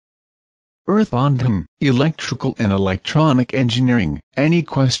Earthbondhon, Electrical and Electronic Engineering. Any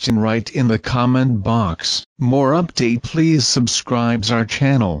question write in the comment box. More update please subscribe our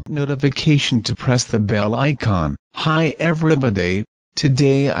channel. Notification to press the bell icon. Hi everybody,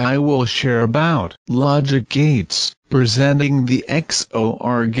 today I will share about logic gates, presenting the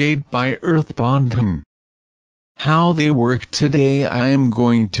EXOR gate by Earthbondhon. How they work today I am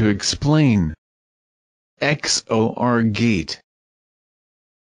going to explain. EXOR gate.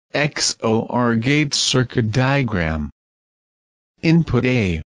 EXOR gate circuit diagram. Input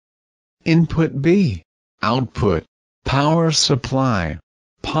A. Input B. Output. Power supply.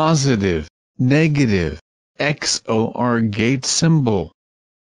 Positive, negative. EXOR gate symbol.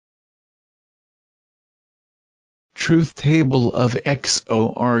 Truth table of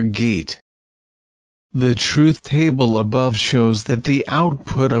EXOR gate. The truth table above shows that the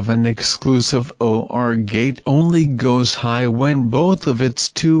output of an exclusive OR gate only goes high when both of its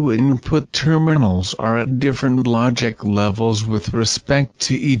two input terminals are at different logic levels with respect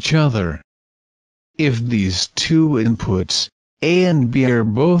to each other. If these two inputs, A and B, are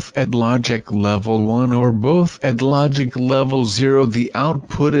both at logic level 1 or both at logic level 0, the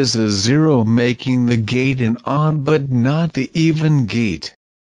output is a 0, making the gate an odd but not the even gate.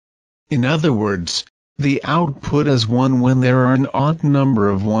 In other words, the output is 1 when there are an odd number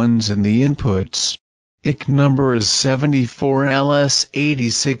of 1s in the inputs. IC number is 74 LS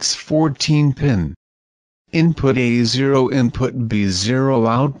 8614 pin. Input A 0, input B 0,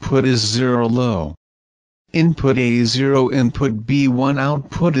 output is 0 low. Input A 0, input B 1,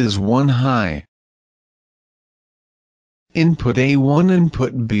 output is 1 high. Input A 1,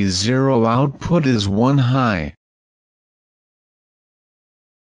 input B 0, output is 1 high.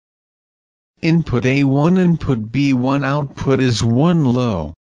 Input A1, input B1, output is 1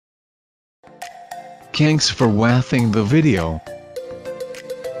 low. Thanks for watching the video.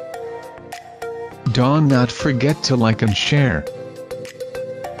 Don't not forget to like and share.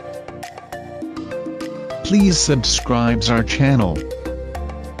 Please subscribe our channel.